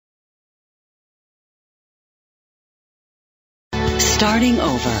Starting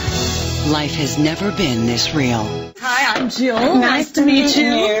over. Life has never been this real. Hi, I'm Jill. Nice to meet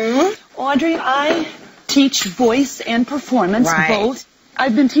you. Audrey, I teach voice and performance, both.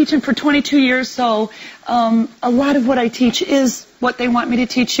 I've been teaching for 22 years, so a lot of what I teach is what they want me to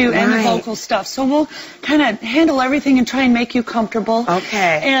teach you and the vocal stuff. So we'll kind of handle everything and try and make you comfortable.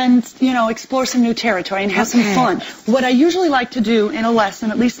 Okay. And, you know, explore some new territory and have some fun. What I usually like to do in a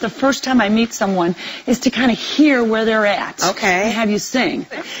lesson, at least the first time I meet someone, is to kind of hear where they're at. Okay. And have you sing.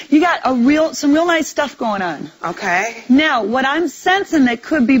 You got some real nice stuff going on. Okay. Now, what I'm sensing that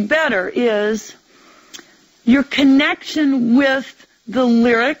could be better is your connection with the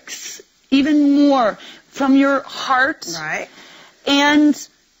lyrics, even more from your heart, and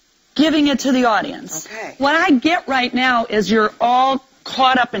giving it to the audience. Okay. What I get right now is you're all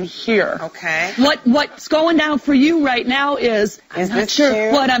caught up in here. Okay. What's going down for you right now is I'm not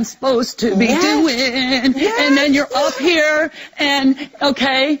sure what I'm supposed to be doing, and then you're up here, and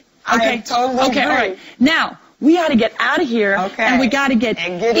okay, totally all right. Now we got to get out of here, and we got to get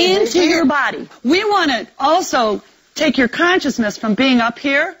into your body. We want to also take your consciousness from being up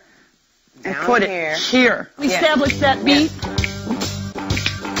here and put it here. We establish that beat.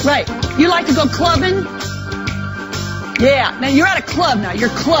 Right. You like to go clubbing? Yeah. Now you're at a club now. You're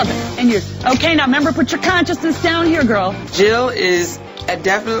clubbing. And you're, okay, now remember, put your consciousness down here, girl. Jill is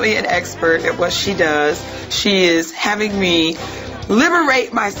definitely an expert at what she does. She is having me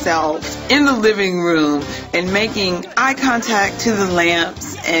liberate myself in the living room and making eye contact to the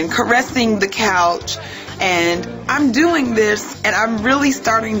lamps and caressing the couch. And I'm doing this, and I'm really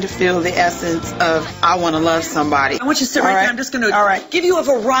starting to feel the essence of I want to love somebody. I want you to sit right there. I'm just going to give you a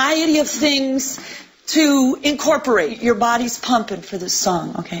variety of things to incorporate. Your body's pumping for this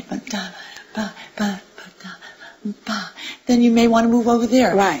song, okay? Then you may want to move over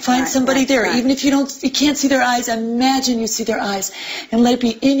there. Find somebody there. Even if you can't see their eyes, imagine you see their eyes. And let it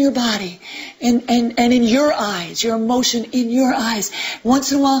be in your body and in your eyes, your emotion in your eyes.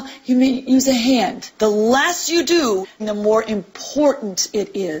 Once in a while, you may use a hand. The less you do, the more important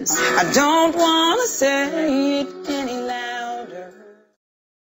it is. I don't want to say it any less.